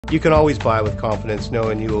You can always buy with confidence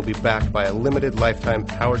knowing you will be backed by a limited lifetime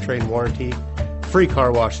powertrain warranty, free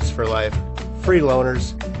car washes for life, free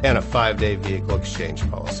loaners, and a 5-day vehicle exchange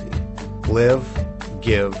policy. Live,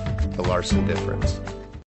 give the Larson difference.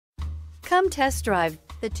 Come test drive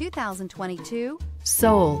the 2022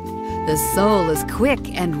 Soul. The Soul is quick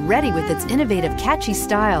and ready with its innovative, catchy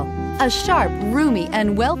style, a sharp, roomy,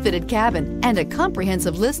 and well-fitted cabin, and a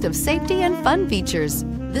comprehensive list of safety and fun features.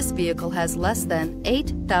 This vehicle has less than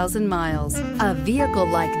 8,000 miles. A vehicle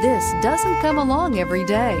like this doesn't come along every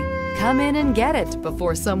day. Come in and get it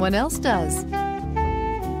before someone else does.